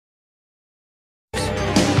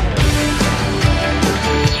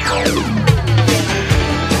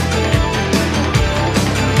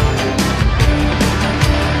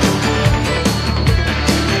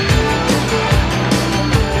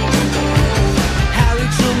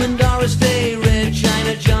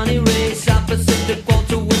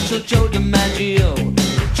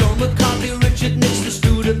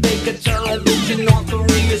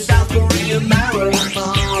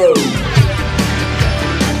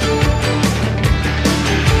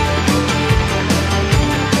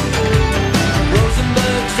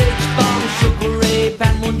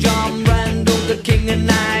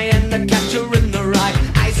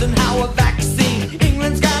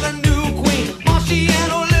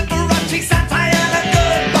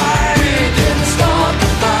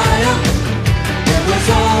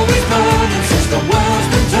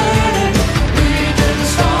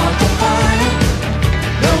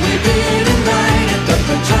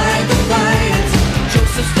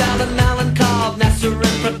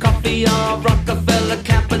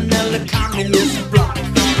on this block.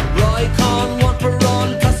 Roy Con, one for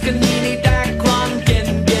on, Tuscanini, Dacron,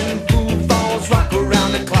 Gen, Foo Falls, rock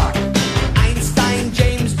around the clock. Einstein,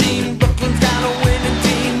 James Dean, Brooklyn's got a winning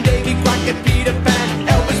team. Davy Crockett, Peter Pan,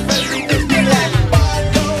 Elvis Presley, Disneyland,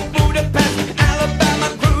 Bongo, Budapest, Alabama,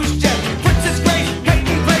 cruise jet, Princess Grace,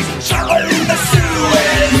 Peyton Place, Charlotte in the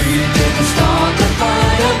Suez. We didn't start the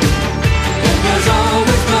fire. It was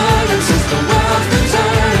always burning since the world's been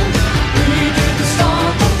turning. We didn't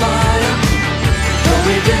start the fire. No,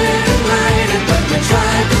 we didn't light it, but we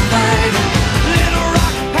tried to fight it. Little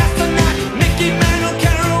Rock, Pasternak, Mickey Mantle,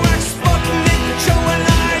 Kerouac, Sputnik, Joe and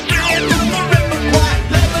I, down the river quiet.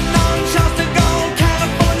 Lebanon, Charles de Gaulle,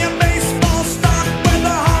 California, baseball stock,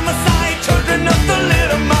 weather, homicide, children of the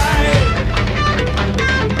little mite.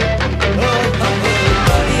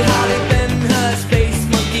 Buddy Holly, Ben Hur, Space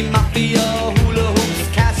Monkey, Mafia, Hula Hoops,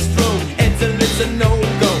 Castro, Edsel a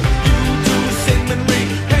no-go. U2, Sigmund Rhee,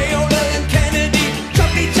 Paola and Kennedy,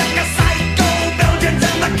 Chucky Chaka, Psycho, Belgians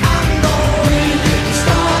and the Congo. We didn't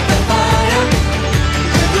start the fire.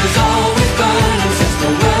 It was always burning since the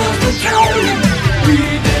world's been turning. We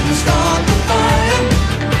didn't start the fire.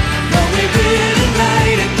 No, we didn't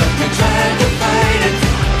light it, but we tried to fight it.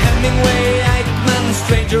 Hemingway, Eichmann,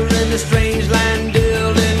 stranger in a strange land,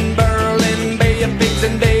 Dylan, Berlin, Bay of Pigs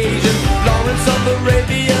invasion, Lawrence of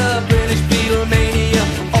Arabia, British Beatlemania,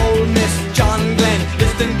 Ole Miss, John Glenn,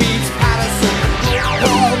 Liston Beats, Patterson,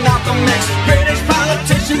 Paul, Malcolm X, British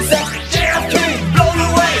politicians, sex, JFK, blown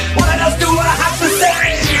away. What else do I have to say?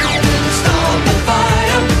 Didn't start the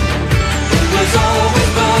fire. It was always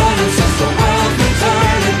burning since the world's been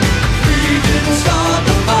turning. We didn't start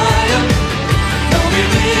the fire. No, we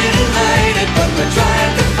didn't light it, but we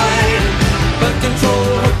tried to fight it. But control,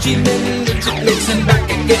 Ho Chi Minh, Richard Nixon, back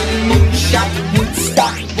again, moonshot,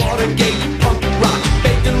 Woodstock, Watergate, punk rock,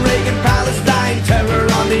 Bacon, Reagan, Palestine, terror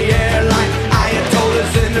on the airline,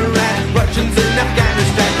 Ayatollahs in Iran, Russians in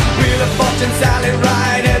Afghanistan, Wheel of Fortune, Sally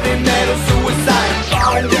Ride, heavy metal, suicide,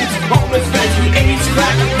 bondage, homeless vets, AIDS,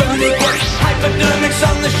 crack, burning works, hypodermics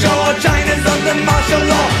on the shore, China's under martial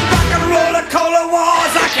law, rock and roller, cola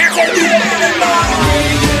wars, I can't take it anymore.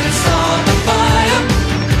 We didn't start the fire.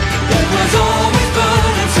 It was always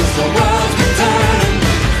burning since the world's been turning.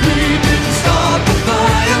 We didn't start the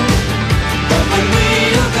fire, but when we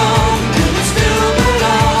are gone, it will still burn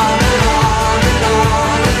on and on and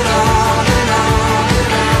on and on and on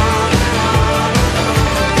and on and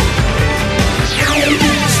on. We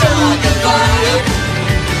didn't start the fire.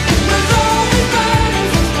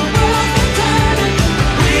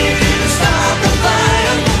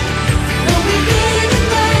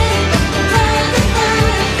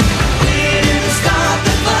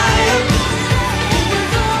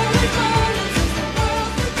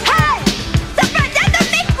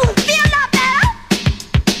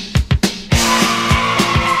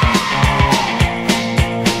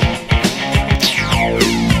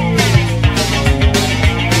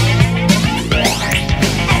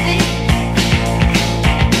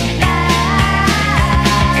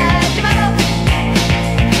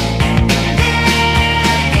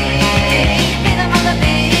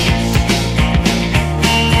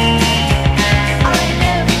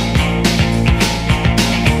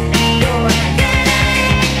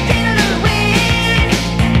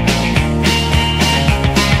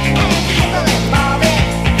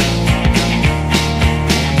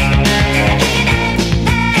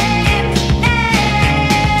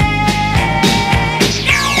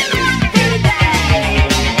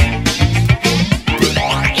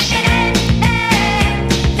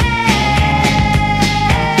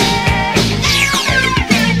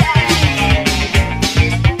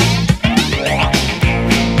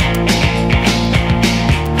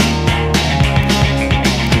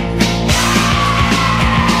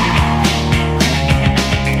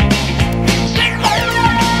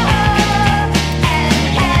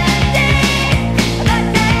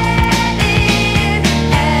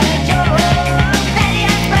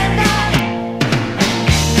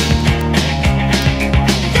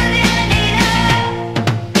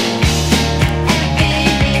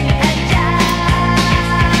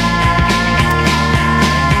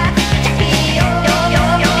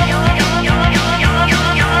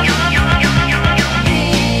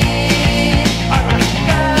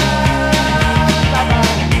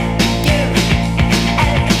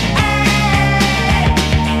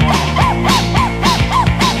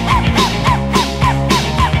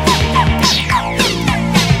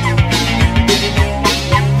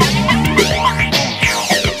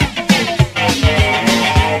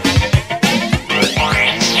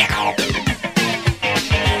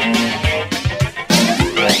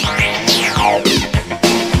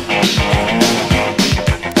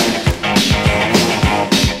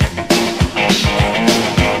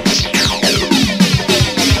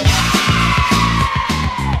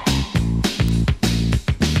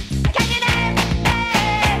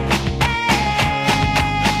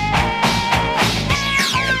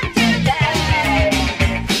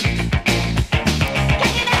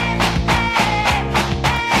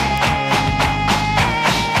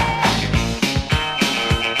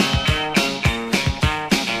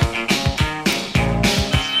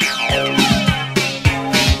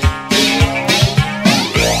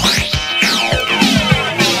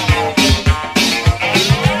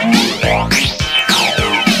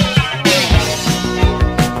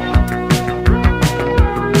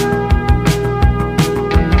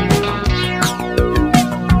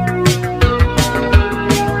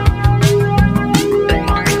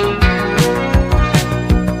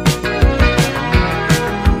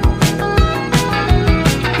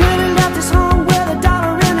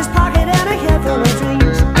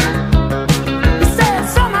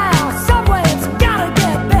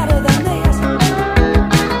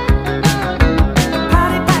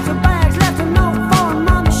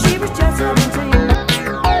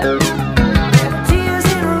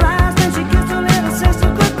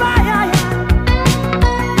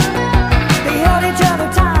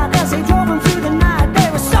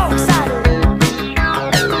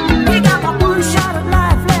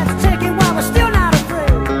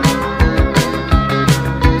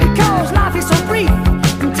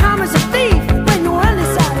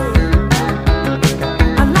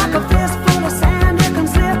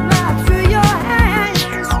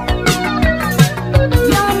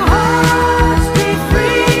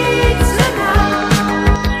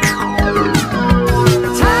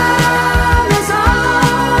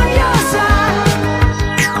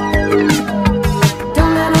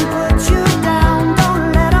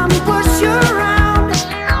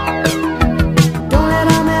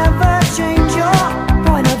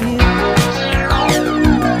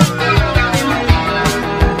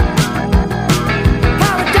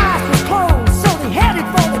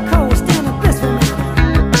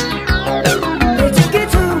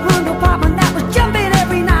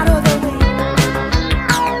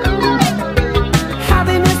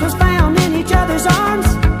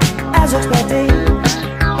 was expecting.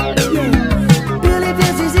 Yeah. Billy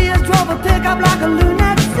Dizzy's ears drove a pickup like a loon.